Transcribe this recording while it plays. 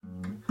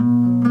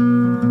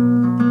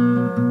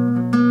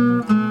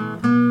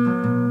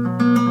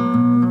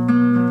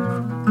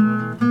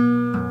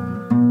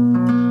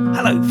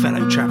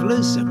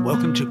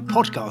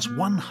podcast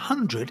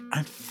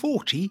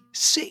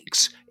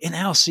 146 in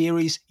our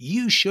series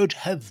You Should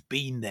Have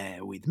Been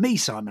There, with me,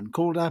 Simon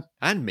Calder.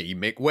 And me,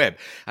 Mick Webb.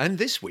 And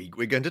this week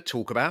we're going to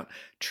talk about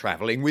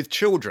travelling with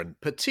children,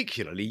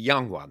 particularly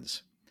young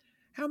ones.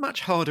 How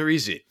much harder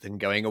is it than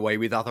going away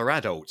with other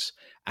adults?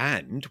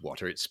 And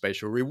what are its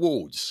special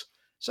rewards?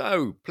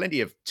 So,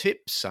 plenty of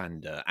tips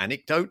and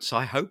anecdotes.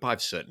 I hope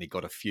I've certainly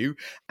got a few.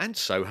 And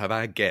so have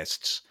our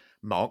guests.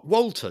 Mark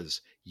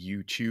Walters,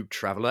 YouTube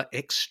traveller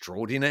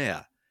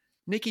extraordinaire.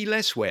 Nicky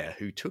Lesware,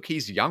 who took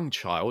his young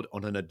child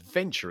on an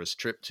adventurous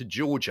trip to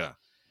Georgia.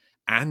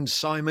 And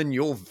Simon,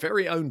 your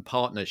very own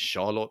partner,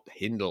 Charlotte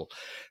Hindle,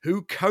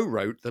 who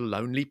co-wrote the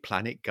Lonely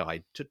Planet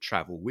Guide to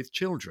Travel with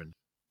Children.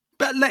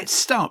 But let's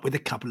start with a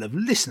couple of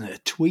listener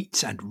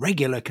tweets. And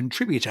regular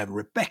contributor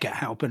Rebecca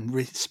Halpin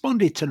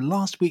responded to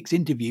last week's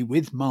interview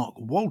with Mark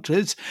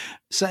Walters,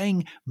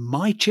 saying,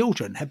 "My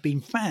children have been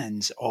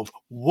fans of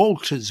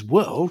Walter's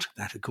World,"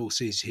 that of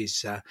course is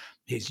his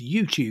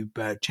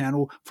YouTube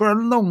channel, for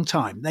a long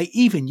time. They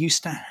even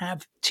used to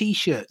have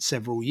T-shirts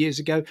several years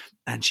ago,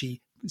 and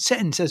she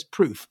sends as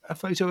proof a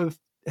photo of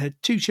her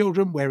two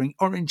children wearing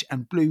orange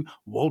and blue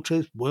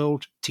Walter's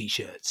World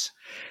T-shirts.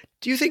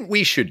 Do you think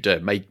we should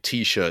make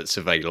T-shirts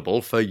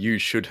available for You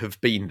Should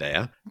Have Been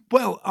There?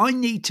 Well, I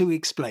need to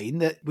explain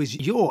that was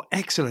your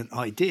excellent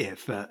idea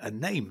for a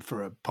name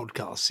for a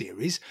podcast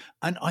series,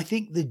 and I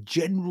think the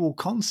general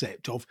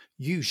concept of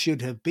You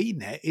Should Have Been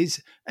There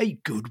is a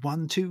good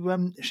one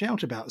to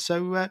shout about.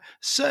 So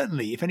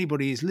certainly, if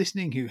anybody is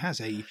listening who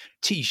has a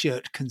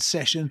T-shirt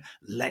concession,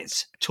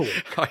 let's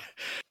talk.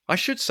 I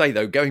should say,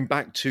 though, going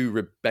back to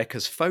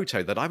Rebecca's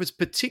photo, that I was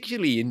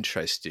particularly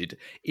interested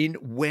in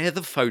where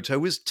the photo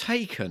was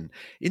taken.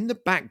 In the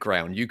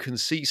background, you can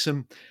see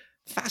some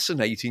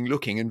fascinating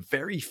looking and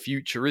very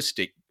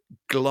futuristic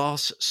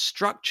glass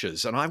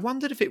structures. And I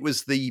wondered if it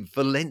was the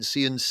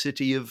Valencian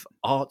City of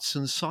Arts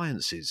and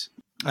Sciences.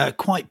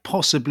 Quite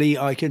possibly.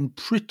 I can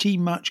pretty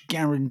much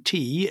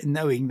guarantee,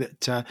 knowing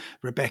that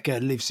Rebecca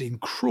lives in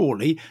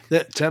Crawley,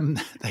 that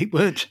they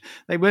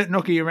weren't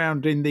knocking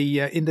around in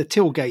the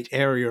Tilgate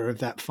area of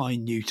that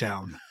fine new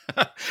town.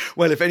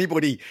 Well, if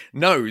anybody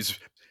knows,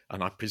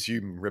 and I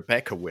presume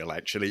Rebecca will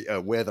actually,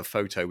 where the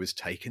photo was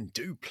taken,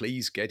 do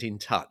please get in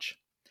touch.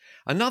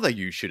 Another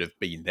You Should Have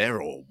Been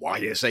There, or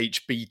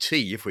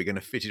YSHBT, if we're going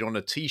to fit it on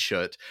a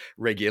T-shirt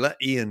regular,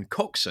 Ian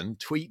Coxon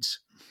tweets,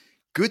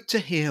 "Good to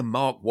hear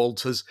Mark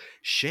Walters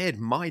shared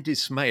my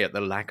dismay at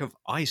the lack of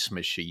ice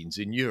machines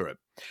in Europe."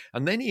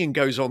 And then Ian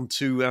goes on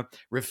to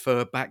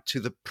refer back to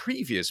the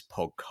previous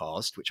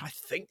podcast, which I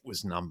think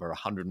was number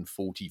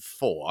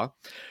 144,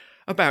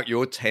 about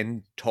your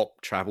 10 top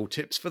travel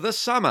tips for the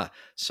summer,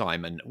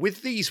 Simon,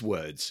 with these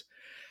words: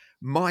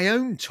 "My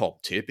own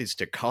top tip is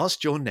to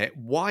cast your net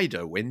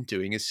wider when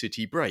doing a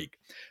city break.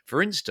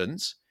 For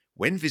instance,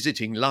 when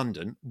visiting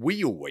London,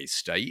 we always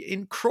stay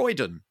in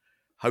Croydon.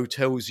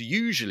 Hotels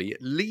usually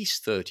at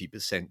least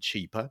 30%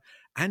 cheaper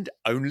and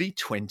only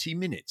 20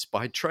 minutes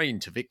by train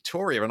to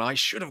Victoria." And I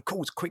should, of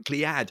course,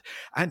 quickly add,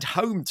 and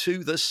home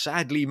to the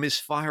sadly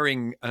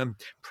misfiring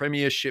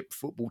Premiership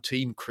football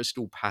team,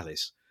 Crystal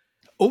Palace.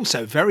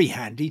 Also very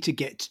handy to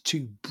get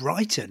to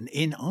Brighton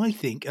in, I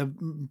think, a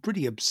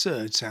pretty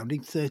absurd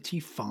sounding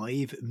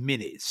 35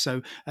 minutes.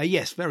 So,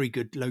 yes, very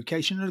good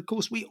location. And of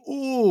course, we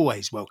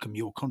always welcome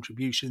your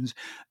contributions.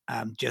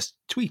 Just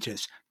tweet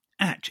us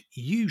at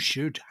You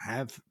Should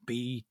Have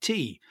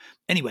BT.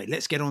 Anyway,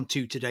 let's get on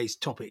to today's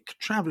topic: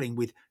 travelling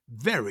with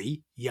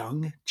very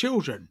young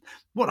children.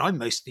 What I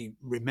mostly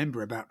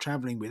remember about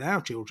travelling with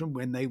our children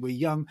when they were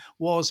young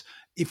was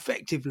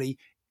effectively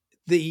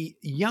the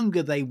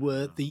younger they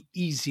were, the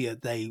easier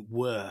they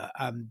were.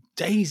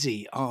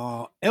 Daisy,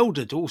 our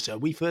elder daughter,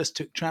 we first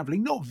took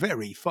travelling not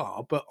very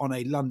far, but on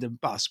a London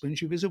bus when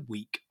she was a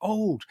week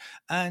old.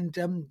 And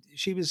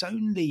she was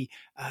only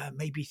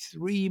maybe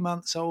 3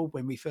 months old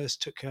when we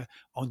first took her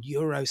on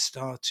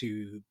Eurostar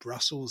to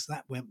Brussels.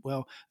 That went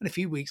well. And a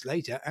few weeks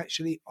later,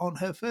 actually on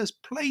her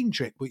first plane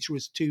trip, which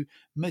was to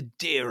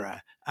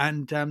Madeira.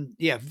 And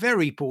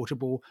very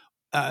portable.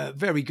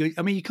 Very good.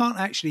 I mean, you can't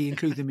actually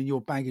include them in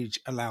your baggage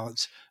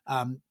allowance,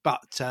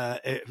 but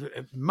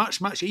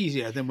much, much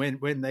easier than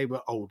when they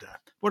were older.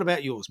 What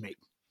about yours, Mick?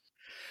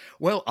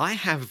 Well, I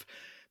have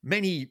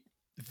many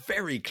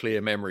very clear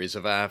memories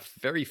of our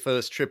very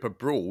first trip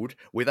abroad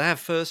with our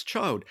first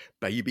child,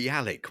 baby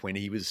Alec, when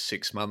he was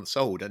 6 months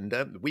old.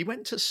 And we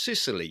went to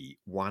Sicily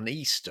one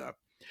Easter.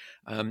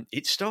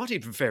 It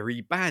started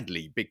very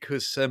badly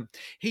because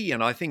he,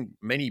 and I think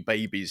many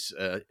babies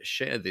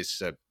share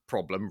this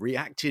problem,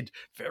 reacted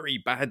very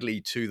badly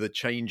to the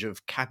change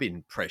of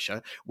cabin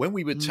pressure when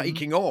we were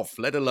taking off,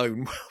 let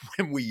alone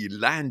when we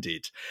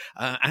landed,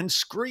 and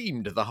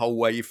screamed the whole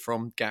way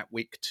from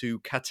Gatwick to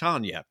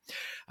Catania.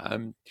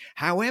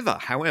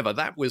 However,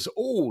 that was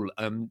all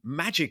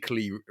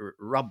magically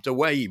rubbed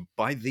away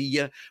by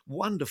the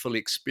wonderful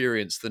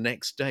experience the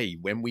next day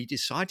when we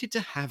decided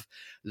to have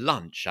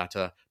lunch at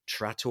a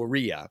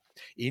Trattoria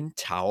in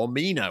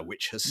Taormina,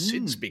 which has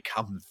since Mm.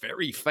 become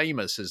very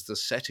famous as the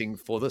setting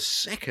for the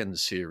second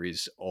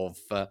series of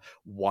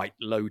White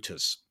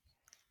Lotus.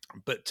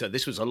 But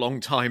this was a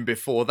long time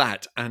before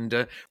that.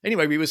 And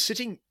anyway, we were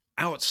sitting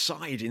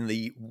outside in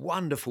the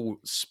wonderful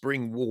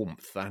spring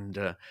warmth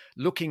and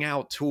looking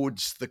out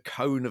towards the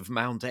cone of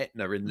Mount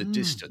Etna in the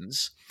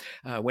distance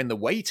when the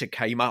waiter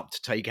came up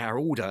to take our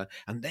order.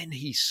 And then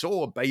he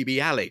saw baby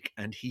Alec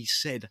and he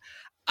said,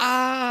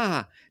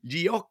 "Ah,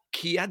 gli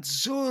occhi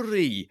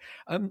azzurri."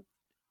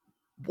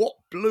 What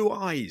blue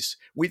eyes,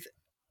 with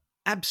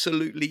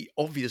absolutely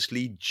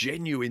obviously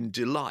genuine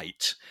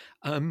delight.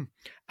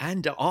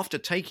 And after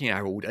taking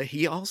our order,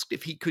 he asked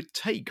if he could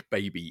take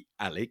baby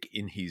Alec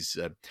in his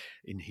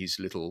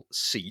little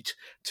seat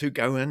to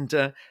go and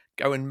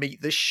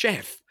meet the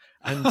chef.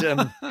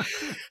 And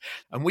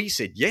and we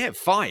said, yeah,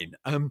 fine.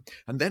 And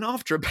then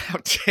after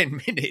about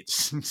 10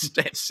 minutes,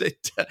 Steph said,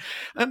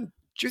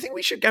 do you think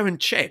we should go and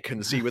check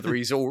and see whether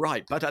he's all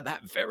right? But at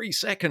that very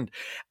second,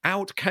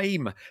 out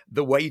came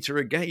the waiter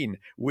again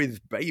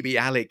with baby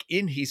Alec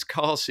in his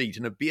car seat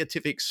and a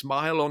beatific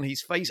smile on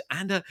his face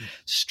and a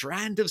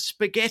strand of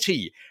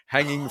spaghetti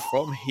hanging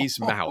from his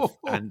mouth.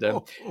 And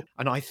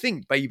I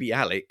think baby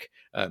Alec,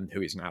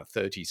 who is now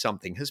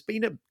 30-something, has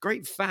been a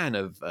great fan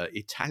of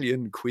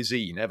Italian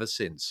cuisine ever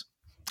since.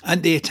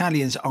 And the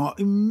Italians are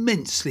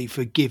immensely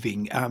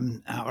forgiving.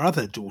 Our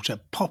other daughter,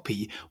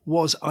 Poppy,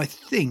 was, I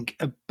think,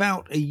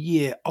 about a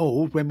year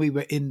old when we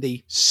were in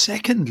the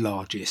second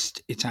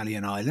largest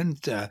Italian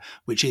island,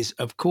 which is,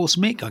 of course,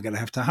 Mick. I'm going to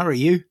have to hurry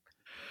you.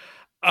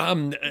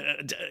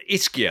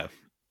 Ischia.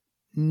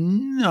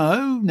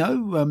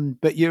 No,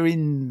 but you're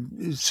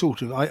in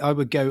sort of. I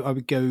would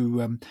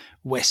go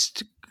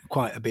west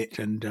quite a bit,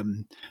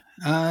 and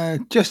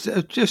just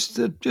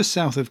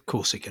south of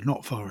Corsica,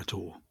 not far at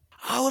all.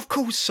 Oh, of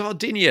course,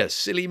 Sardinia.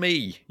 Silly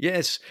me.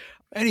 Yes.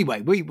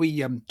 Anyway,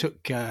 we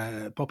took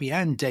Poppy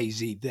and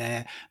Daisy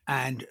there,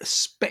 and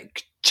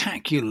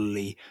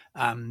spectacularly,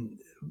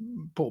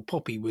 poor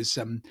Poppy was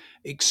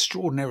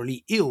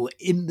extraordinarily ill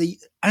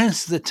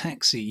as the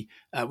taxi,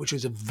 which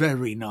was a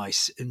very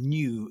nice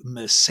new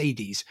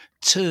Mercedes,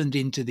 turned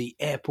into the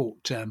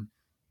airport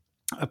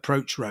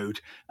approach road.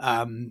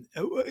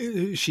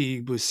 She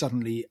was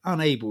suddenly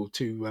unable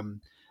to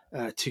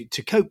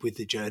cope with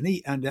the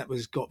journey, and that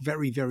got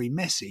very, very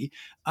messy.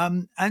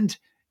 And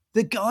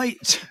the guy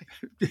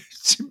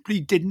simply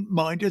didn't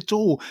mind at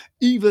all,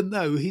 even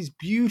though his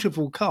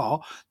beautiful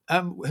car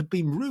had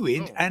been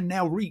ruined and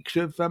now reeked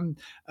of,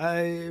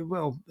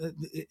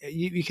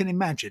 you can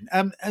imagine.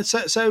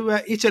 So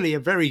Italy,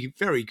 a very,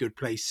 very good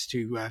place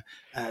to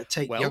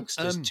take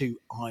youngsters to,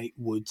 I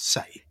would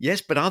say.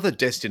 Yes, but other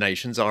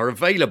destinations are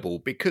available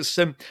because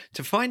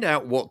to find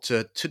out what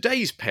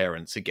today's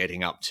parents are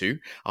getting up to,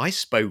 I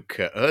spoke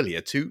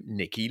earlier to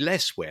Nikki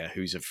Lessware,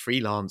 who's a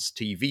freelance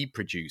TV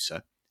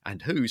producer,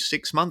 and who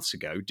 6 months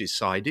ago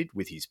decided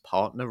with his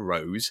partner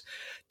Rose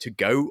to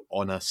go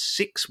on a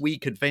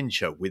 6-week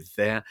adventure with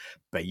their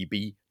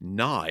baby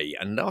Nye.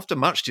 And after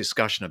much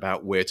discussion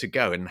about where to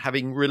go and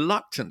having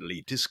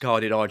reluctantly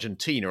discarded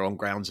Argentina on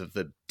grounds of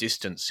the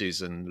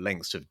distances and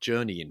lengths of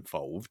journey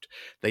involved,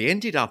 they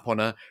ended up on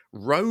a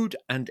road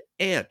and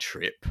air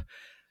trip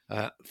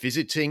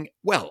visiting,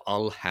 well,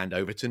 I'll hand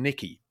over to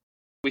Nikki.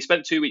 We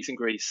spent 2 weeks in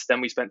Greece, then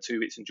we spent 2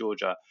 weeks in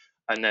Georgia,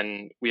 and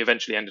then we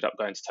eventually ended up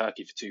going to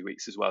Turkey for 2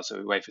 weeks as well. So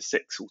we were away for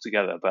 6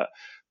 altogether.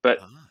 But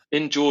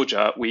in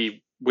Georgia,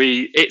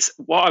 it's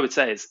what I would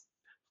say is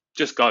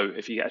just go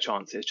if you get a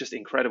chance. It's just an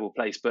incredible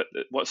place. But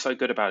what's so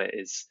good about it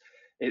is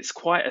it's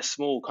quite a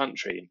small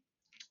country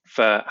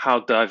for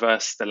how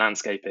diverse the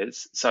landscape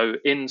is. So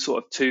in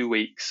sort of 2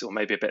 weeks or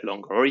maybe a bit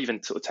longer, or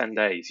even sort of 10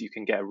 days, you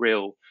can get a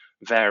real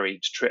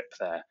varied trip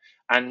there.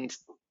 And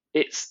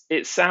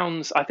it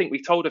sounds, I think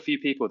we told a few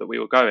people that we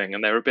were going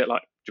and they were a bit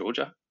like,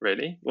 Georgia,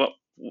 really? Well,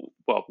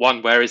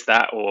 one, where is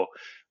that? Or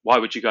why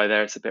would you go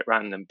there? It's a bit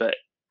random. But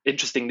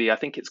interestingly, I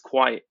think it's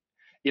quite,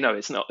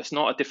 it's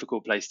not a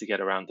difficult place to get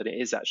around. And it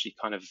is actually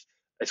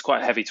it's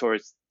quite a heavy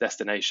tourist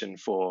destination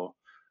for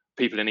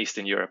people in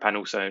Eastern Europe and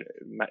also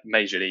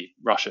majorly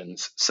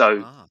Russians.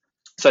 So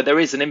there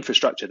is an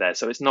infrastructure there.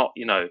 So it's not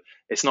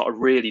a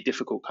really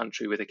difficult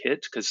country with a kid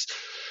because,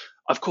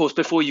 of course,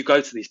 before you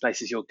go to these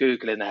places, you're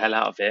Googling the hell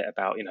out of it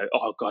about,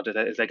 oh God, are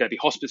there going to be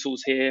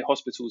hospitals here,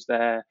 hospitals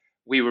there?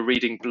 We were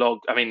reading blog.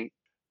 I mean,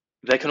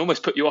 they can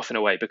almost put you off in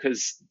a way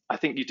because I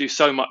think you do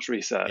so much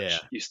research.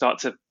 You start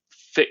to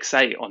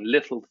fixate on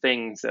little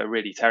things that are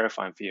really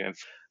terrifying for you.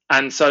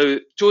 And so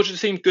Georgia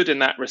seemed good in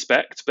that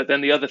respect. But then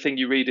the other thing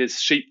you read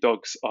is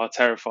sheepdogs are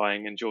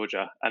terrifying in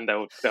Georgia and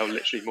they'll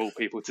literally maul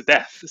people to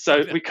death.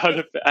 So we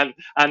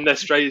and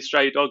there's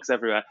stray dogs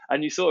everywhere.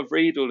 And you sort of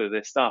read all of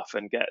this stuff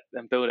and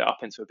build it up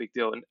into a big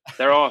deal. And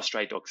there are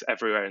stray dogs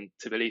everywhere in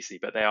Tbilisi,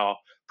 but they are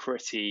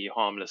pretty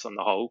harmless on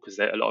the whole because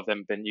a lot of them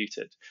have been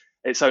neutered.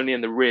 It's only in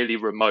the really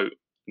remote,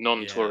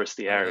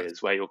 non-touristy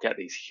areas where you'll get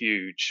these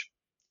huge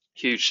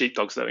huge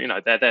sheepdogs that,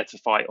 they're there to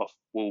fight off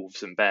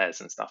wolves and bears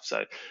and stuff.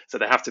 So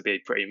they have to be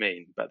pretty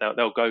mean, but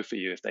they'll go for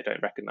you if they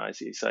don't recognize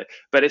you. So,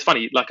 but it's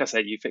funny, like I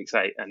said, you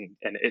fixate and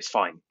it's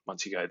fine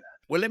once you go there.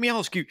 Well, let me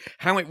ask you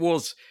how it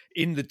was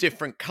in the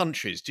different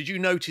countries. Did you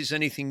notice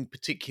anything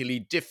particularly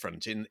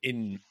different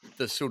in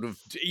the sort of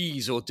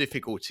ease or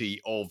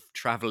difficulty of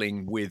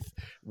traveling with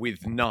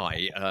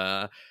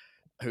Nye?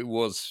 Who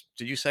was,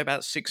 did you say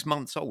about 6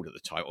 months old at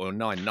the time, or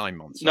nine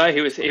months? No,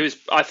 he was.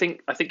 I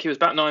think he was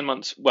about 9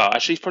 months. Well,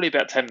 actually, he's probably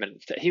about 10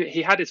 minutes.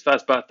 He had his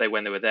first birthday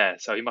when they were there,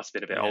 so he must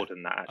have been a bit older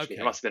than that. Actually, Okay.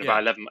 He must have been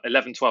about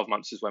 11, 12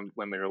 months is when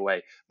we were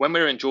away. When we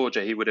were in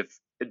Georgia, he would have.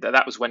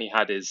 That was when he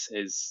had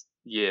his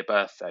year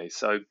birthday.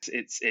 So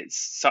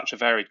it's such a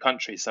varied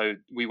country. So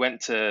we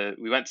went to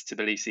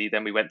Tbilisi,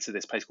 then we went to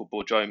this place called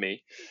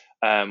Borjomi,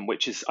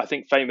 which is, I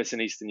think, famous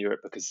in Eastern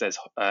Europe because there's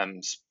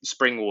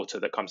spring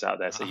water that comes out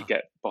there. So you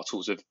get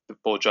bottles of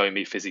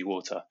Borjomi fizzy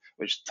water,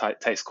 which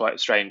tastes quite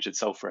strange and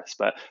sulfurous,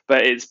 but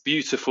it's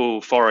beautiful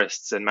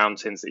forests and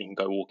mountains that you can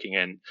go walking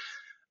in.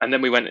 And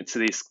then we went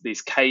into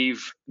these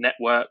cave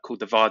network called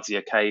the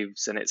Vardzia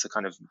Caves, and it's a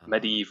kind of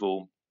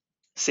medieval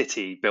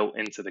city built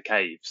into the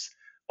caves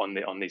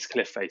on these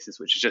cliff faces,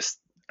 which is just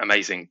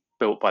amazing,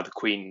 built by the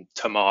Queen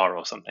Tamar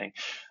or something.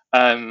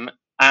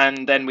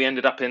 And then we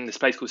ended up in this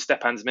place called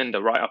Stepantsminda,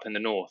 right up in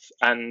the north.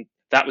 And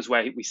that was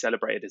where we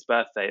celebrated his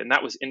birthday. And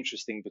that was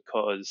interesting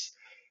because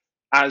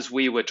as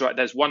we were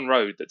there's one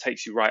road that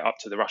takes you right up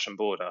to the Russian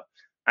border.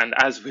 And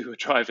as we were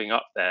driving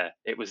up there,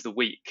 it was the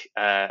week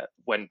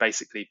when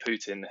basically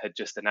Putin had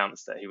just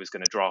announced that he was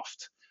going to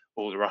draft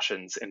all the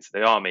Russians into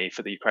the army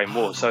for the Ukraine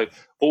war. So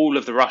all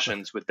of the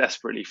Russians were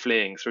desperately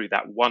fleeing through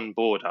that one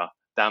border,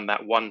 down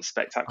that one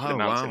spectacular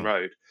mountain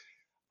road.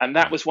 And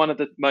that was one of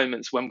the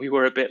moments when we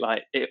were a bit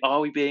like, are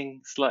we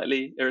being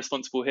slightly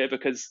irresponsible here?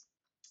 Because,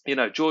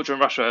 Georgia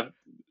and Russia,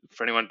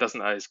 for anyone who doesn't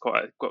know, is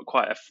got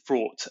quite a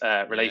fraught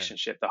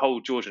relationship. The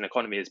whole Georgian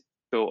economy is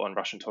built on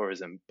Russian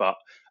tourism, but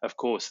of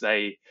course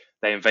they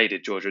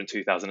invaded Georgia in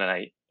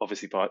 2008.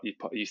 Obviously, it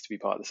used to be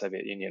part of the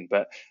Soviet Union,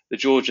 but the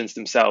Georgians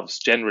themselves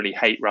generally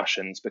hate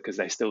Russians because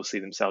they still see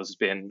themselves as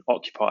being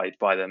occupied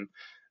by them,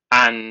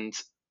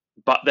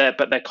 but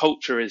their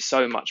culture is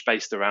so much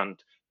based around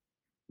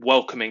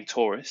welcoming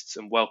tourists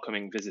and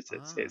welcoming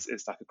visitors.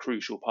 It's like a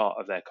crucial part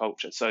of their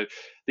culture. So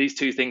these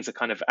two things are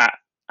kind of at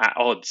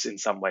odds in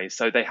some ways.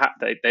 So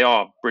they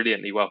are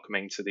brilliantly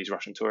welcoming to these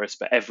Russian tourists,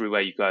 but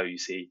everywhere you go, you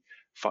see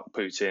 "fuck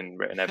Putin"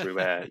 written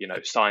everywhere.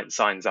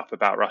 Signs up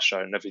about Russia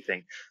and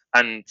everything.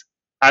 And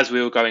as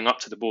we were going up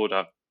to the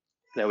border,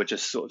 there were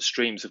just sort of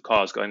streams of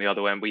cars going the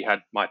other way, and we had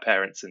my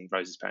parents and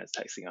Rose's parents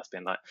texting us,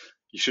 being like,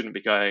 "You shouldn't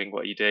be going.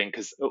 What are you doing?"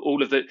 Because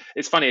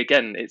it's funny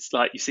again. It's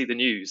like you see the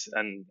news,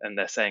 and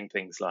they're saying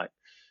things like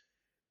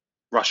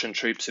Russian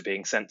troops are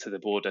being sent to the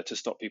border to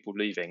stop people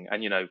leaving.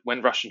 And,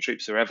 when Russian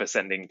troops are ever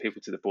sending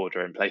people to the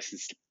border in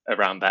places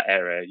around that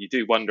area, you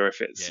do wonder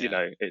if it's,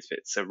 if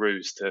it's a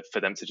ruse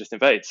for them to just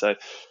invade. So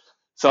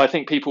I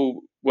think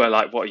people were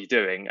like, what are you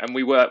doing? And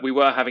we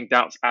were having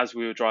doubts as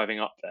we were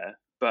driving up there.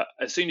 But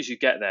as soon as you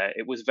get there,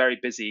 it was very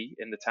busy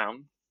in the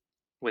town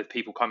with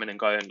people coming and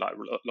going, like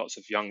lots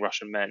of young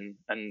Russian men.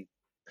 And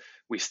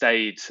we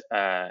stayed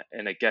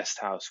in a guest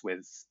house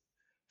with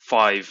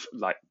 5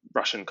 like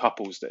Russian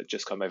couples that had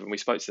just come over, and we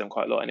spoke to them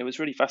quite a lot, and it was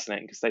really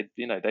fascinating because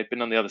they'd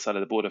been on the other side of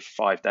the border for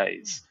 5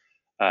 days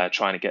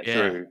trying to get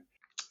through.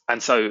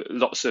 And so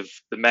lots of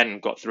the men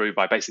got through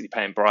by basically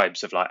paying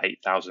bribes of like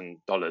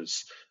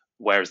 $8,000,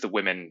 whereas the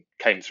women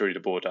came through the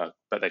border,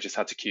 but they just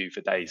had to queue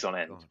for days on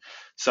end.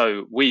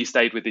 So we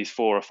stayed with these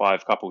 4 or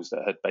 5 couples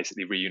that had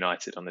basically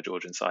reunited on the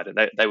Georgian side, and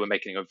they were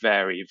making a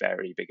very,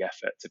 very big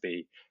effort to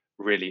be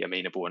really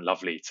amenable and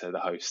lovely to the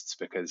hosts,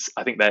 because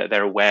I think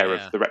they're aware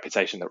of the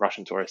reputation that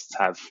Russian tourists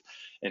have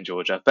in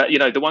Georgia. But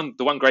the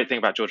one great thing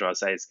about Georgia, I'd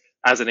say, is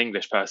as an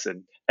English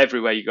person,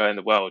 everywhere you go in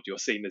the world, you're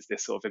seen as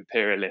this sort of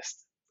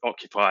imperialist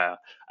occupier,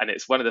 and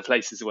it's one of the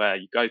places where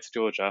you go to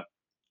Georgia,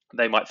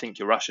 they might think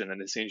you're Russian,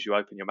 and as soon as you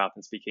open your mouth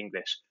and speak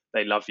English,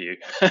 they love you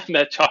and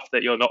they're chuffed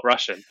that you're not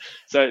Russian.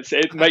 So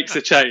it makes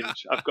a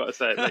change. I've got to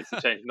say, it makes a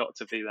change not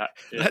to be that.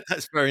 Yeah.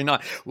 That's very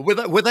nice.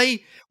 Were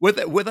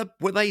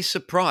they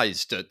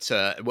surprised at?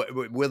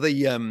 Were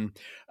they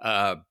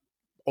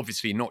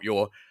obviously not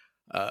your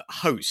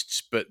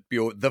hosts, but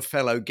the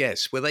fellow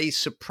guests? Were they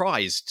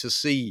surprised to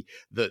see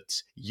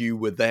that you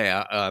were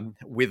there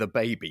with a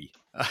baby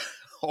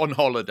on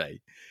holiday?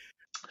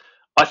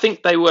 I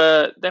think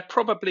they're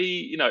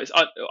probably,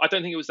 I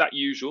don't think it was that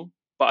usual,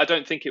 but I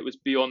don't think it was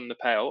beyond the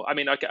pale. I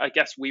mean, I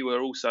guess we were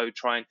also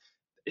trying.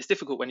 It's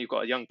difficult when you've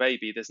got a young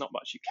baby. There's not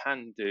much you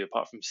can do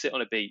apart from sit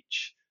on a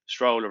beach,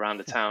 stroll around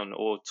the town,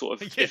 or sort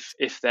of,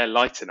 if they're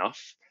light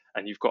enough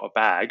and you've got a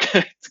bag,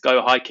 to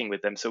go hiking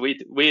with them. So we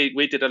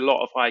did a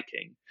lot of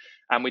hiking,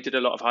 and we did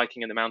a lot of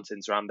hiking in the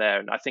mountains around there.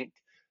 And I think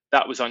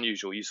that was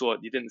unusual. You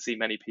didn't see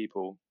many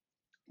people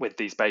with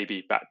these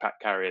baby backpack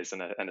carriers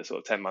and a sort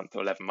of 10-month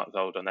or 11-month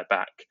old on their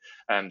back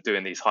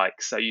doing these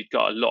hikes. So you'd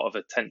got a lot of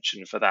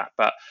attention for that.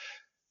 But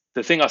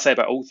the thing I say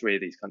about all 3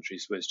 of these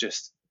countries was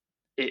just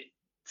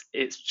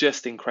it's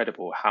just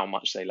incredible how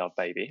much they love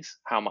babies,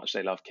 how much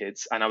they love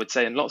kids. And I would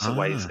say in lots of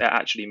ways, it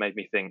actually made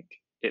me think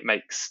it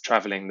makes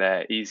traveling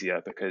there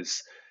easier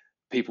because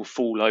people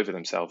fall over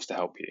themselves to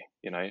help you,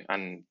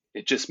 and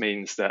it just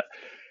means that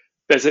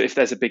if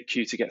there's a big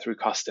queue to get through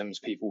customs,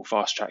 people will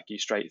fast track you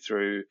straight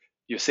through.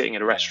 You're sitting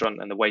in a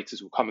restaurant and the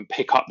waiters will come and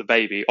pick up the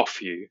baby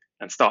off you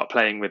and start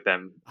playing with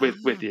them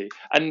with you.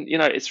 And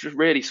it's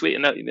really sweet.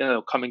 And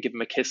they'll come and give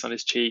him a kiss on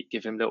his cheek,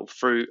 give him little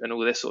fruit and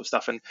all this sort of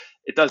stuff. And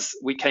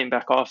we came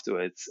back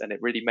afterwards, and it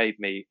really made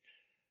me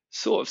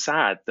sort of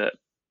sad that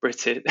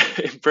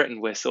in Britain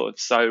we're sort of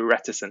so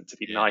reticent to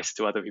be nice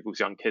to other people's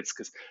young kids,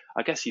 because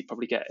I guess you'd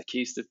probably get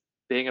accused of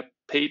being a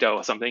pedo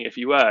or something if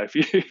you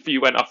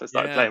went off and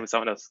started playing with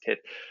someone else's kid,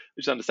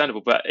 which is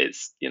understandable. But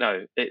it's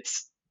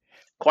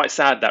quite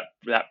sad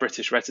that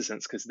British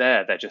reticence, because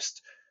they're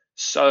just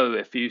so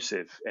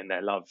effusive in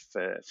their love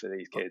for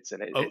these kids,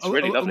 and it's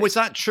really lovely. Was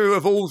that true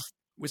of all?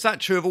 Was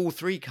that true of all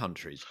three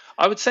countries?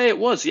 I would say it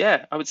was.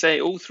 Yeah, I would say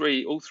all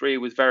three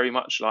was very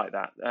much like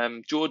that.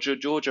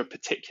 Georgia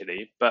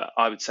particularly, but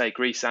I would say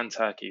Greece and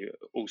Turkey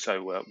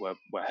also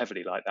were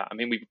heavily like that. I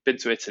mean, we've been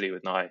to Italy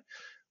with Nye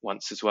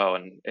once as well,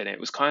 and it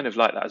was kind of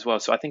like that as well.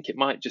 So I think it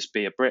might just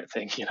be a Brit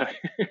thing,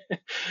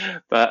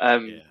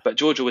 But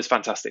Georgia was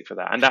fantastic for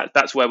that, and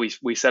that's where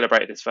we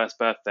celebrated his first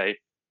birthday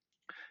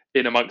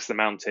in amongst the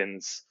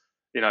mountains,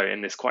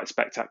 in this quite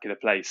spectacular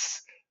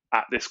place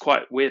at this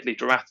quite weirdly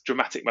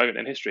dramatic moment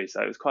in history.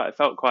 So it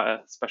felt quite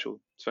a special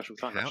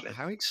time. Actually,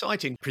 how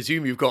exciting!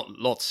 Presume you've got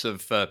lots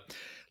of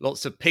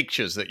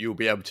pictures that you'll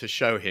be able to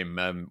show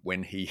him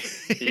when he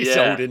is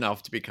old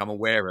enough to become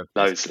aware of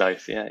this.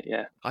 Loads,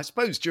 yeah. I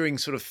suppose during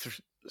sort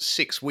of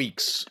 6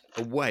 weeks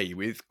away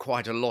with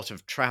quite a lot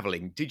of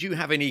travelling, did you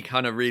have any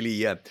kind of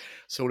really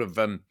sort of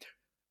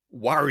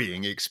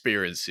worrying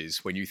experiences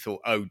when you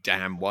thought, "Oh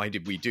damn, why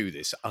did we do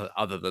this?"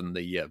 Other than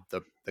the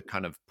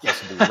kind of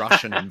possible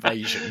Russian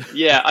invasion?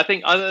 Yeah, I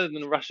think other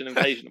than the Russian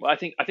invasion, well, I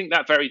think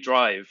that very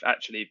drive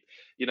actually,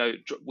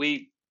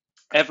 we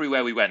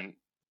everywhere we went.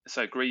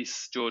 So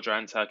Greece, Georgia,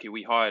 and Turkey,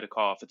 we hired a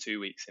car for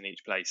 2 weeks in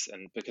each place,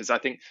 and because I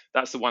think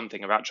that's the one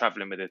thing about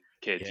traveling with a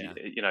kid,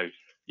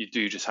 you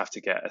do just have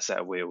to get a set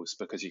of wheels,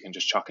 because you can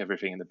just chuck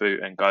everything in the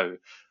boot and go.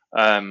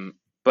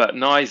 But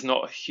Nye's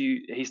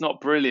he's not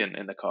brilliant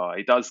in the car.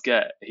 He does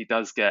get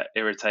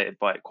irritated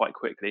by it quite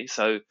quickly.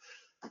 So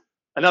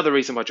another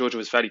reason why Georgia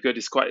was fairly good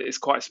is it's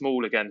quite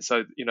small again.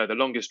 So the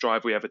longest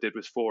drive we ever did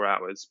was 4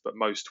 hours, but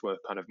most were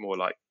kind of more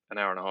like an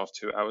hour and a half,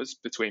 2 hours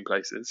between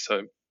places.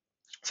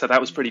 So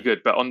that was pretty good.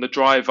 But on the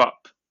drive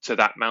up to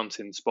that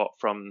mountain spot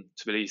from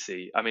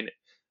Tbilisi, I mean,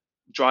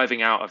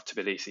 driving out of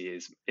Tbilisi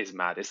is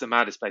mad. It's the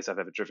maddest place I've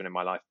ever driven in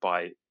my life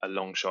by a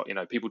long shot.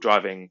 People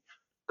driving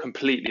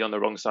completely on the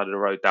wrong side of the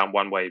road down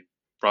one way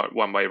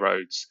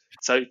roads.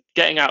 So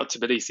getting out of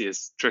Tbilisi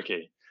is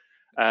tricky.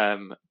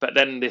 But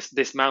then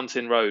this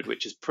mountain road,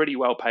 which is pretty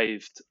well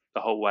paved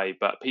the whole way,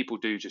 but people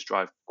do just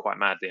drive quite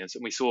madly. And so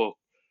we saw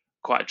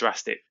quite a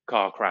drastic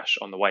car crash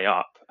on the way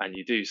up, and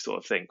you do sort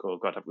of think, oh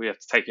God, we have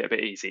to take it a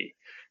bit easy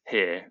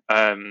here.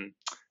 And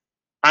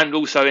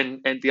also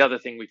in the other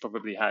thing we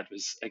probably had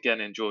was, again,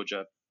 in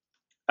Georgia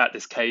at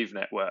this cave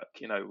network,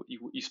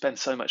 you spend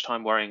so much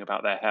time worrying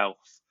about their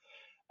health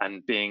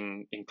and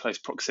being in close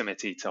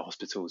proximity to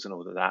hospitals and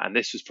all of that. And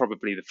this was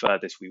probably the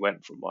furthest we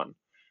went from one.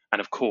 And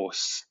of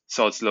course,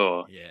 Sod's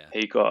Law,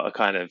 he got a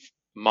kind of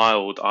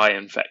mild eye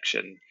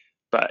infection,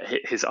 but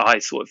his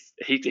eyes sort of,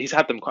 he's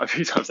had them quite a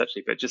few times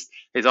actually, but just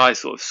his eyes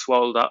sort of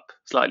swelled up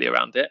slightly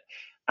around it.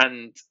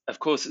 And of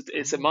course,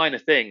 it's a minor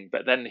thing,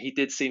 but then he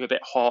did seem a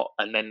bit hot.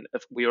 And then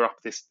we were up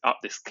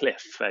this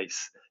cliff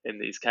face in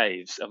these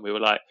caves, and we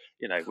were like,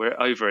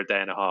 we're over a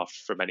day and a half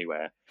from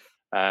anywhere.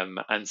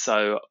 And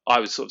so I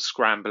was sort of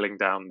scrambling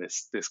down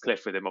this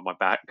cliff with him on my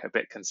back, a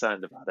bit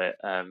concerned about it,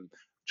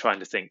 trying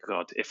to think,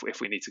 God,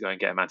 if we need to go and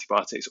get him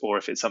antibiotics, or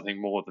if it's something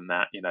more than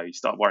that, you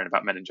start worrying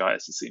about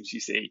meningitis as soon as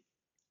you see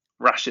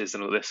rashes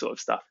and all this sort of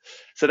stuff.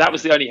 So that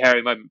was the only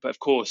hairy moment. But of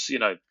course,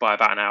 by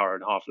about an hour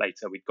and a half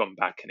later, we'd gone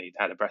back and he'd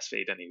had a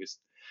breastfeed and he was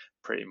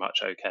pretty much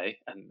okay,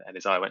 and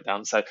his eye went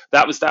down. So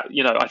that was that.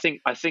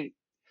 I think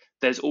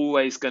there's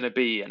always going to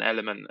be an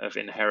element of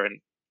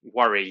inherent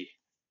worry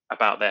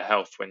about their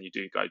health when you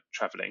do go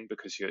traveling,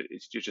 because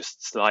you're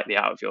just slightly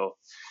out of your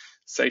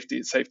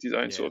safety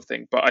zone sort of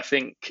thing. But I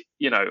think,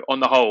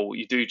 on the whole,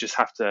 you do just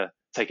have to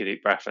take a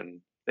deep breath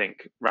and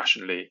think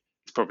rationally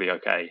it's probably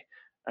okay,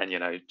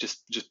 and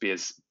just be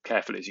as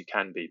careful as you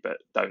can be, but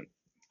don't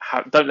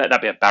let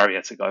that be a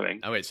barrier to going.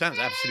 Oh, it sounds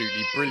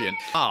absolutely brilliant.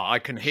 I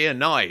can hear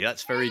Nye.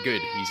 That's very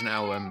good. He's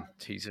now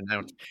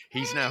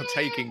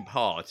taking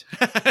part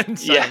and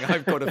saying,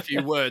 I've got a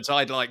few words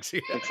I'd like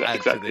to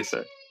add to this.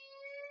 So.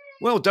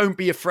 Well, don't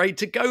be afraid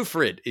to go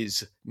for it,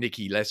 is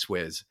Nicky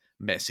Lesware's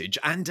message.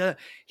 And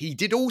he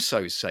did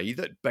also say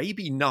that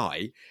baby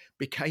Nye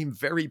became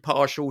very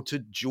partial to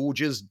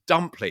Georgia's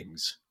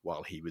dumplings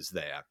while he was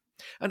there.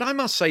 And I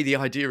must say, the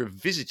idea of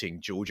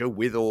visiting Georgia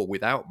with or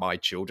without my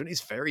children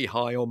is very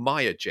high on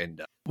my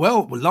agenda.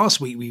 Well,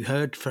 last week we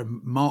heard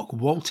from Mark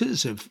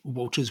Walters of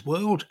Walters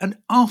World, and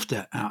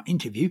after our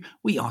interview,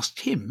 we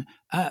asked him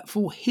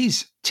for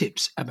his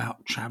tips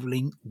about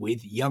travelling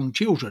with young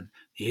children.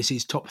 Here's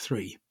his top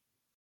 3.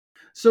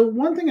 So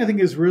one thing I think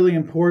is really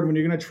important when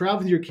you're going to travel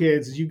with your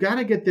kids is you got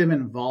to get them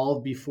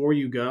involved before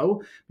you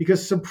go,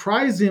 because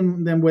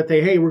surprising them with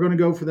hey, we're going to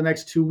go for the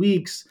next 2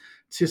 weeks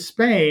to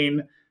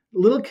Spain.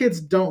 Little kids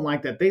don't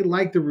like that. They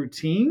like the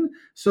routine.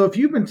 So if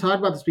you've been talking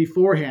about this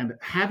beforehand,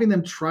 having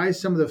them try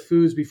some of the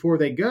foods before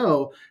they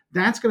go,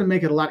 that's going to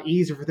make it a lot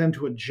easier for them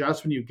to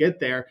adjust when you get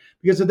there.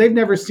 Because if they've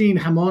never seen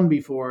jamon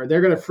before,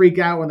 they're going to freak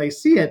out when they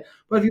see it.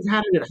 But if you've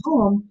had it at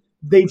home,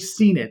 they've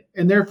seen it.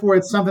 And therefore,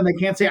 it's something they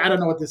can't say, I don't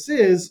know what this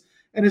is.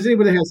 And as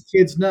anybody that has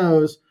kids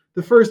knows,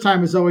 the first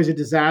time is always a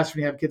disaster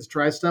when you have kids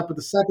try stuff, but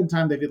the second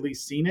time they've at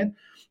least seen it.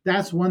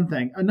 That's one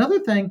thing. Another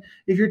thing,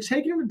 if you're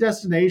taking them to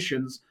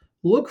destinations,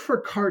 look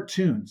for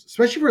cartoons,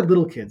 especially for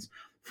little kids.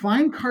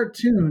 Find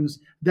cartoons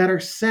that are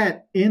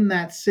set in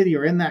that city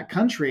or in that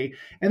country,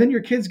 and then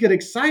your kids get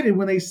excited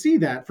when they see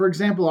that. For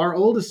example, our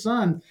oldest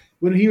son,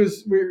 when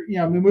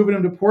we're moving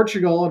him to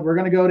Portugal and we're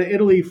going to go to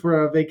Italy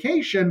for a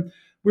vacation,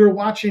 we were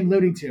watching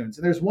Looney Tunes.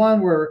 And there's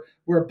one where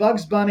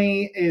Bugs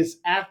Bunny is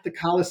at the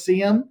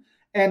Colosseum,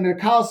 and the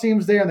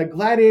Colosseum's there and the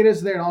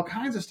gladiators there and all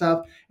kinds of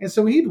stuff. And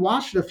so he'd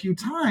watched it a few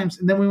times,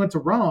 and then we went to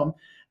Rome.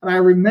 And I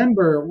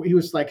remember he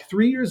was like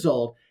 3 years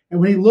old. And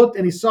when he looked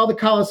and he saw the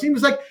Colosseum, he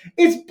was like,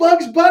 it's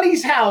Bugs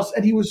Bunny's house.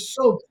 And he was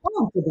so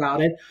pumped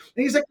about it.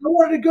 And he's like, I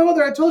wanted to go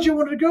there. I told you I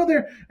wanted to go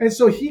there. And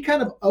so he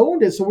kind of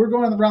owned it. So we're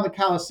going around the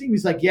Colosseum.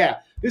 He's like, yeah,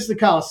 this is the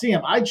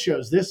Colosseum. I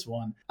chose this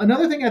one.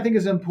 Another thing I think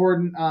is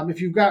important,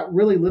 if you've got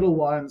really little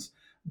ones,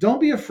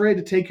 don't be afraid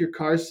to take your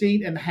car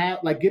seat and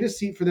get a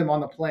seat for them on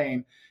the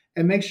plane,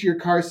 and make sure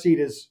your car seat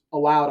is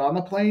allowed on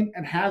the plane,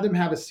 and have them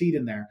have a seat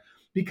in there,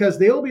 because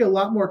they will be a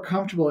lot more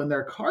comfortable in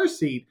their car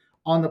seat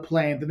on the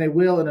plane than they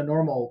will in a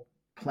normal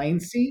plane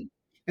seat.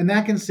 And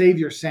that can save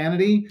your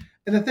sanity.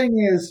 And the thing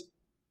is,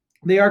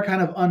 they are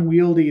kind of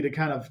unwieldy to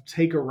kind of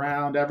take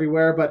around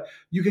everywhere, but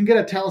you can get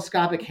a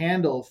telescopic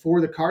handle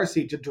for the car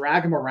seat to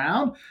drag them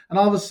around. And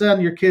all of a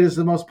sudden your kid is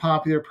the most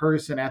popular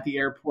person at the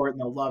airport, and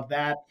they'll love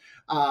that.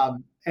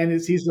 And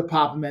it's easy to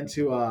pop them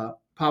into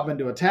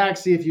a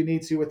taxi if you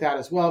need to with that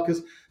as well,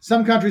 because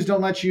some countries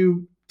don't let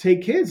you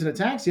take kids in a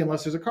taxi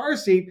unless there's a car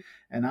seat,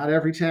 and not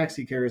every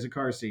taxi carries a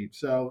car seat.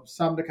 So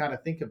something to kind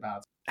of think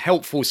about.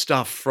 Helpful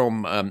stuff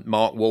from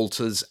Mark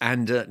Walters,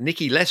 and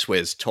Nikki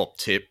Lesware's top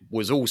tip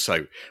was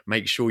also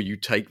make sure you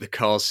take the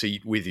car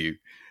seat with you.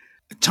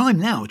 Time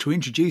now to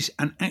introduce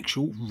an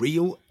actual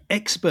real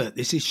expert.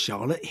 This is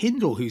Charlotte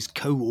Hindle, who's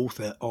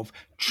co-author of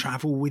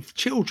Travel with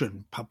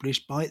Children,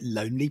 published by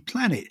Lonely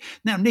Planet.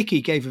 Now,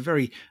 Nikki gave a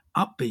very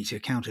upbeat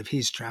account of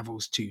his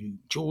travels to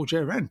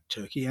Georgia and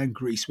Turkey and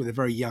Greece with a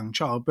very young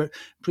child, but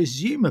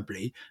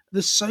presumably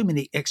there's so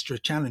many extra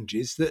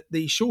challenges that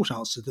the short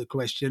answer to the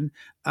question,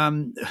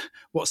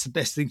 what's the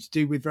best thing to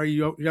do with very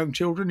young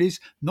children, is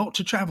not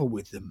to travel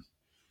with them.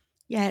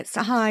 Yes.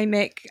 Hi,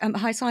 Mick.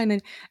 Hi,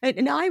 Simon.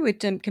 And I would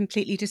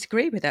completely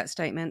disagree with that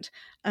statement.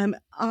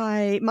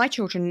 My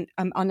children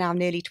are now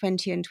nearly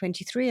 20 and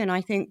 23, and I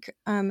think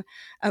one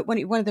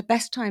of the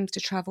best times to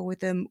travel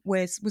with them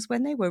was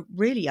when they were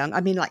really young.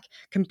 I mean, like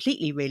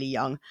completely really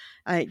young.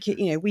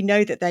 We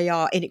know that they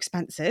are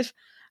inexpensive.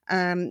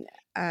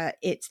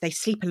 They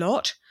sleep a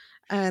lot.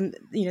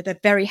 They're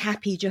very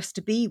happy just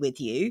to be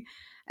with you.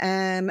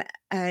 They're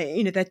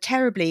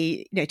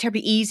terribly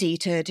easy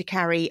to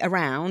carry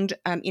around,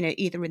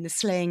 either in the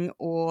sling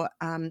or,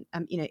 in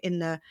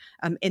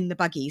the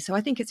buggy. So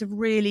I think it's a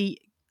really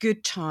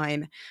good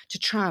time to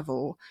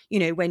travel,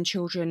 when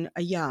children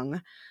are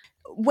young.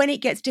 When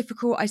it gets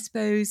difficult, I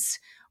suppose,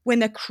 when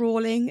they're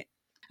crawling.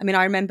 I mean,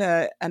 I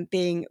remember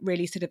being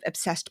really sort of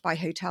obsessed by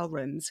hotel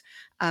rooms,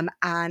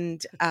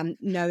 and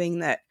knowing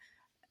that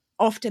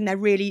often they're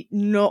really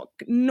not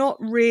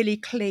really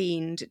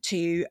cleaned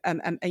to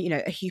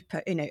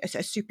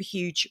a super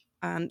huge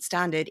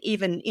standard,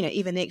 even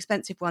the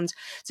expensive ones.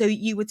 So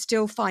you would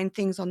still find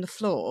things on the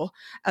floor,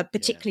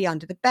 particularly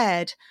under the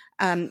bed,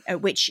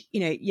 which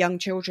young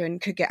children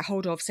could get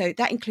hold of. So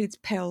that includes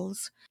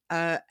pills,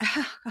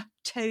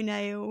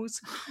 toenails.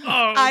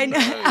 Oh, I know.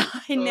 no.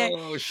 I know.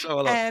 Oh,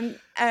 Charlotte.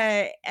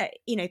 I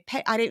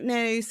don't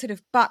know, sort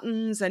of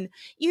buttons and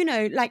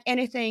like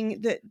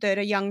anything that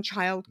a young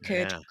child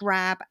could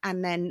grab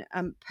and then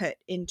put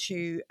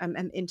into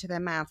their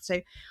mouth.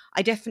 So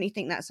I definitely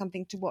think that's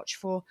something to watch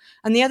for.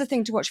 And the other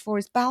thing to watch for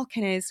is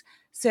balconies.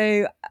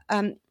 So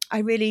I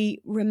really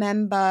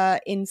remember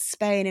in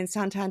Spain, in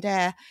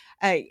Santander,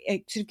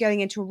 sort of going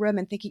into a room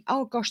and thinking,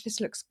 oh gosh, this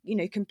looks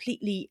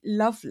completely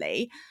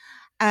lovely.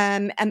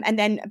 And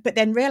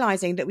then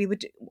realizing that we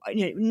would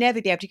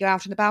never be able to go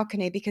out on the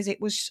balcony because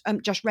it was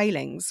just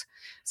railings.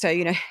 So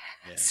you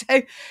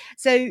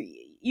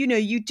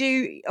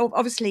do,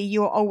 obviously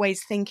you're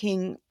always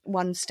thinking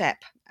one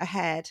step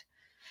ahead.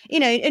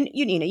 and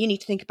you need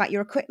to think about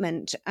your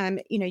equipment,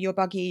 your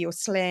buggy, your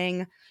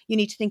sling. You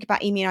need to think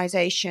about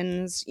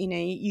immunizations.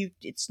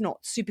 It's not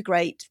super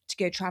great to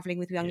go traveling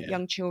with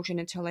young children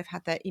until they've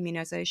had their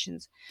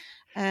immunizations.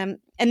 And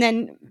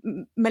then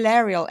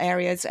malarial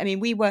areas. I mean,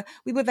 we were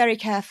very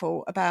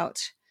careful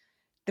about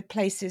the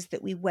places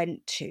that we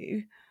went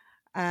to.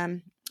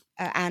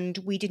 And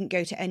we didn't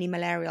go to any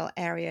malarial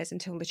areas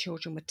until the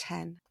children were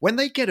 10. When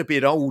they get a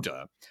bit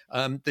older,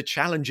 the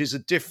challenges are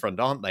different,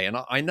 aren't they? And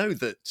I know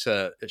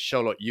that,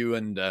 Charlotte, you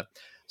and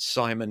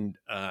Simon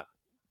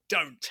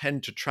don't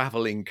tend to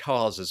travel in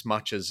cars as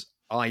much as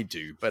I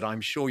do, but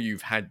I'm sure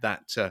you've had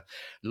that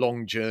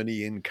long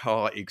journey in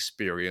car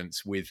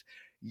experience with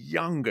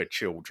younger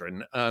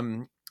children,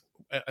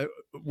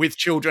 with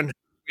children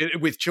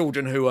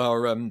who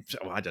are,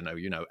 I don't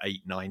know,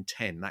 8, 9,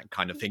 10, that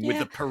kind of thing, with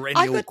the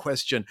perennial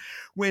question,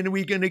 when are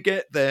we going to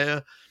get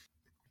there?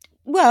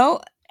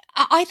 Well,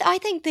 I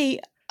think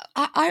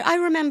I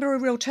remember a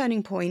real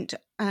turning point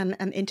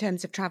in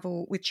terms of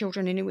travel with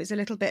children, and it was a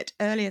little bit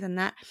earlier than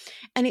that.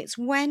 And it's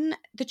when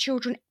the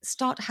children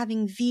start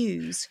having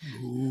views.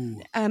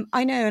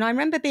 I know, and I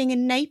remember being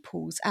in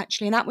Naples,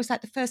 actually, and that was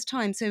like the first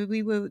time. So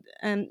we were,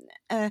 and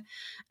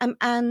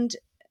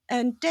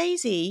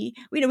Daisy,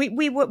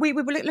 we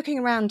were looking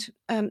around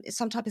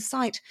some type of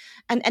site,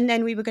 and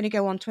then we were going to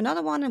go on to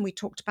another one, and we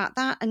talked about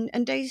that,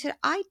 and Daisy said,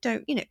 I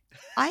don't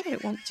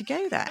want to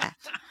go there.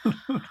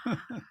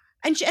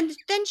 And then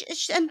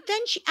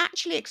she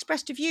actually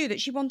expressed a view that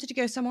she wanted to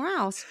go somewhere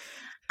else,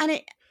 and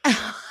it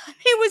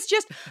was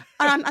just,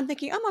 and I'm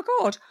thinking, oh my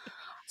God,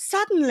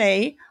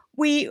 suddenly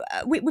we've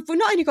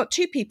not only got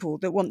two people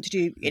that want to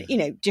do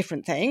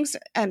different things,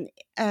 so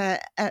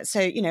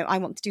I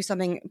want to do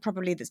something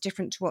probably that's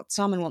different to what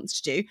Simon wants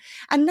to do,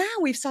 and now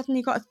we've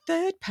suddenly got a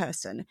third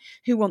person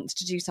who wants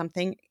to do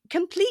something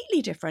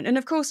completely different. And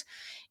of course,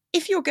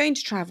 if you're going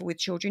to travel with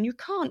children, you've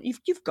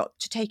got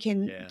to take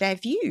in their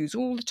views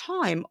all the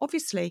time,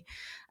 obviously.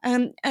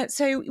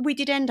 So we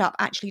did end up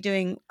actually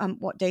doing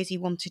what Daisy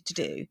wanted to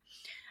do.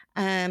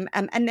 And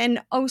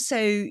then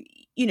also,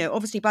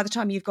 obviously by the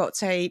time you've got,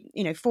 say,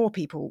 4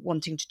 people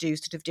wanting to do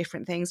sort of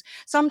different things,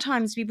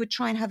 sometimes we would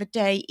try and have a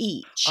day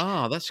each.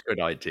 Ah, that's a good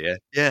idea.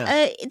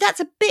 Yeah. That's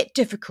a bit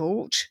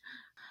difficult.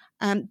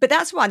 But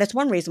that's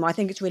one reason why I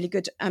think it's really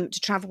good to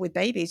travel with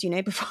babies,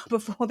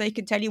 before they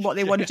can tell you what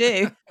they want to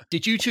do.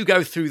 Did you two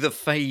go through the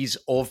phase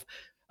of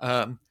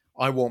I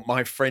want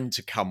my friend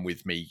to come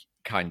with me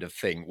kind of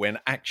thing, when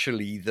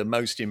actually the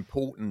most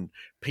important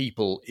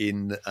people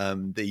in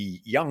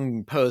the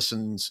young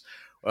person's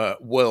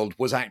world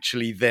was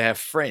actually their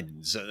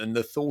friends, and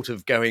the thought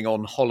of going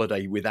on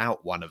holiday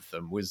without one of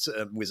them was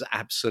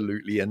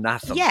absolutely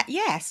anathema?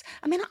 Yes.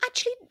 I mean,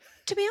 actually,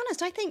 to be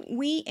honest, I think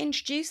we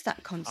introduced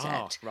that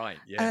concept. Oh, right,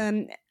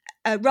 yeah.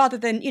 Rather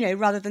than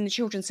the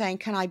children saying,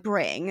 "Can I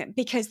bring?"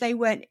 Because they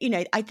weren't,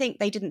 I think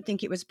they didn't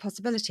think it was a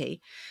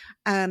possibility,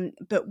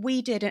 but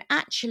we did, and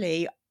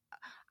actually,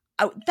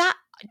 that,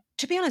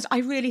 to be honest, I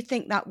really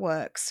think that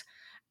works,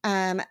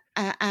 and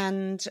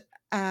I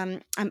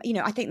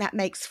think that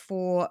makes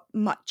for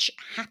much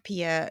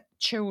happier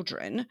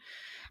children.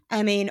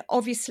 I mean,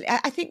 obviously,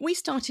 I think we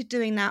started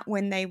doing that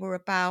when they were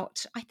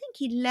about, I think,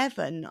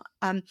 11.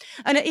 And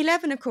at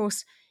 11, of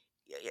course,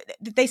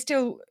 they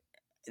still,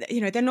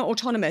 they're not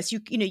autonomous.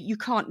 You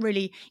can't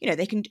really,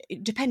 they can,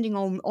 depending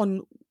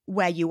on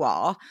where you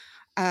are,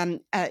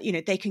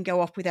 they can go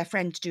off with their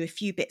friend to do a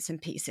few bits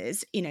and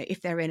pieces,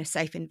 if they're in a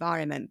safe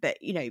environment. But,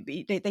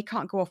 they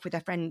can't go off with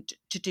their friend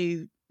to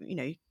do,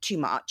 too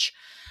much.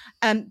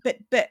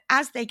 But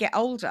as they get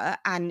older,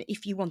 and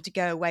if you want to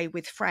go away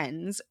with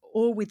friends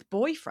or with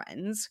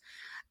boyfriends,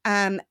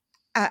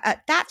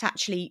 that's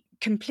actually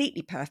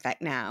completely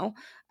perfect now,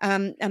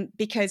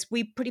 because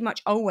we pretty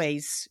much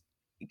always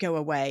go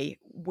away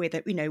with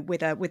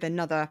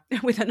another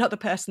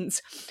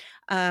person's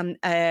with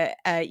a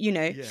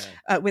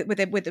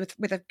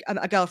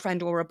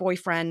girlfriend or a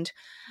boyfriend,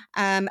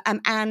 and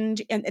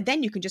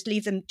then you can just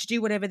leave them to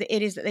do whatever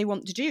it is that they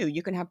want to do.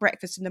 You can have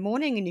breakfast in the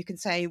morning, and you can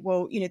say,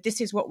 well,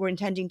 this is what we're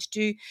intending to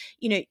do.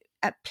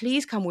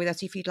 Please come with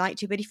us if you'd like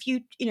to. But if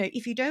you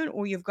don't,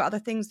 or you've got other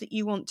things that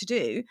you want to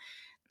do,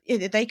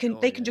 they can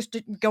just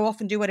go off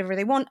and do whatever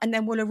they want, and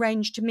then we'll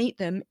arrange to meet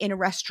them in a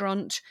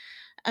restaurant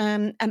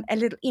a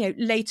little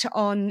later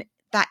on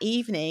that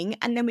evening,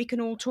 and then we can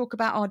all talk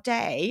about our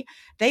day.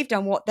 They've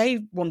done what they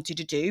wanted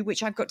to do,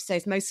 which I've got to say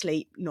is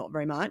mostly not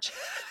very much,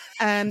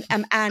 and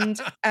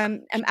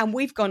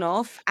we've gone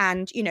off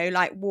and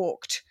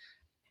walked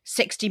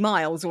 60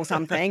 miles or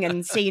something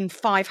and seen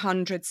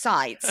 500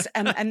 sites,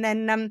 and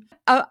then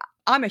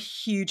I'm a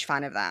huge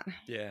fan of that.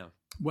 Yeah.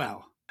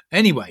 Well,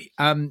 Anyway,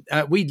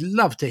 we'd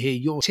love to hear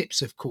your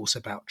tips, of course,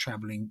 about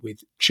travelling with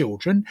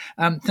children.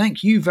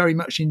 Thank you very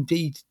much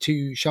indeed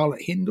to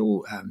Charlotte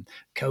Hindle,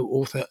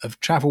 co-author of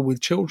Travel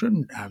with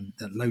Children,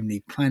 the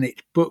Lonely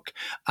Planet book,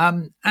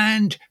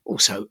 and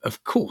also,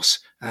 of course,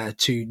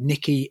 to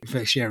Nicky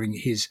for sharing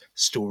his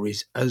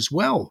stories as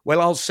well.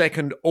 Well, I'll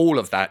second all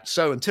of that.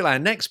 So until our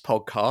next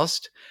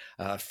podcast,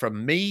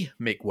 from me,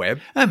 Mick Webb.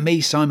 And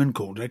me, Simon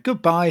Calder.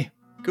 Goodbye.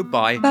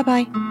 Goodbye.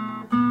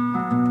 Bye-bye.